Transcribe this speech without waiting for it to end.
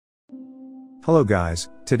Hello guys,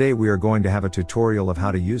 today we are going to have a tutorial of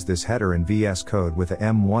how to use this header in VS Code with a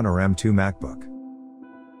M1 or M2 Macbook.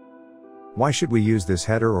 Why should we use this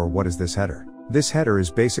header, or what is this header? This header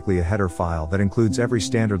is basically a header file that includes every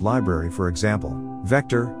standard library, for example,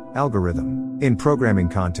 vector, algorithm, in programming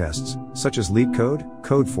contests, such as LeetCode,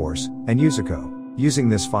 Codeforce, and Usico. Using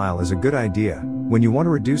this file is a good idea when you want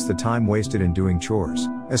to reduce the time wasted in doing chores,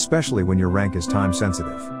 especially when your rank is time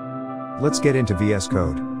sensitive. Let's get into VS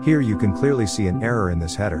Code. Here you can clearly see an error in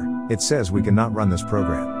this header. It says we cannot run this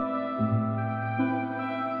program.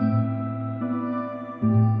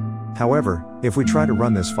 However, if we try to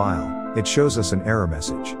run this file, it shows us an error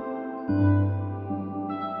message.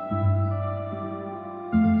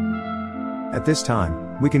 At this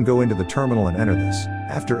time, we can go into the terminal and enter this.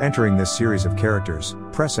 After entering this series of characters,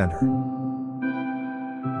 press enter.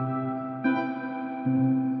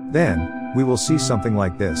 Then, we will see something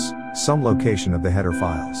like this, some location of the header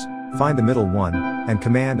files. Find the middle one, and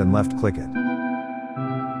command and left click it.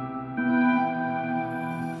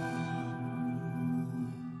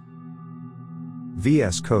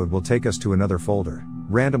 VS Code will take us to another folder.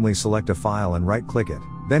 Randomly select a file and right click it,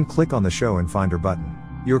 then click on the Show in Finder button.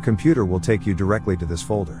 Your computer will take you directly to this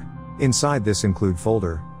folder. Inside this include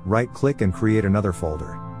folder, right click and create another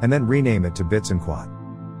folder, and then rename it to bits and quad.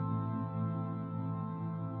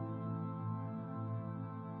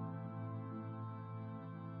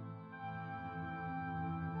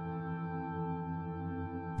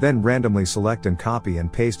 Then randomly select and copy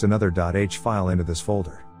and paste another .h file into this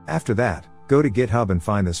folder. After that, go to GitHub and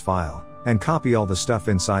find this file, and copy all the stuff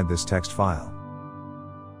inside this text file.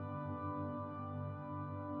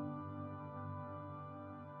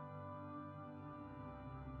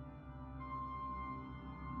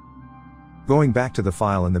 Going back to the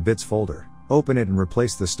file in the bits folder, open it and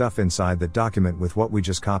replace the stuff inside that document with what we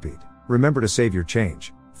just copied. Remember to save your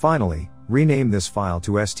change. Finally, rename this file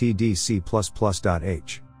to stdc++.h.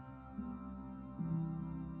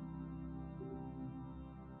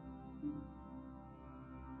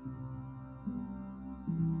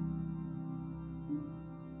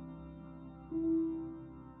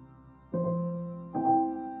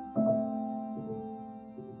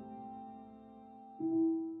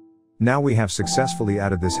 Now we have successfully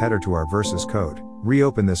added this header to our VS Code.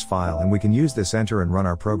 Reopen this file and we can use this enter and run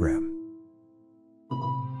our program.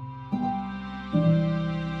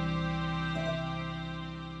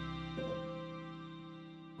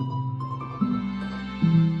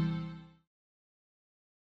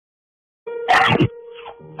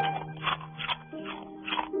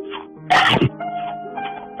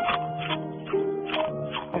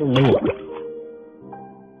 Hello.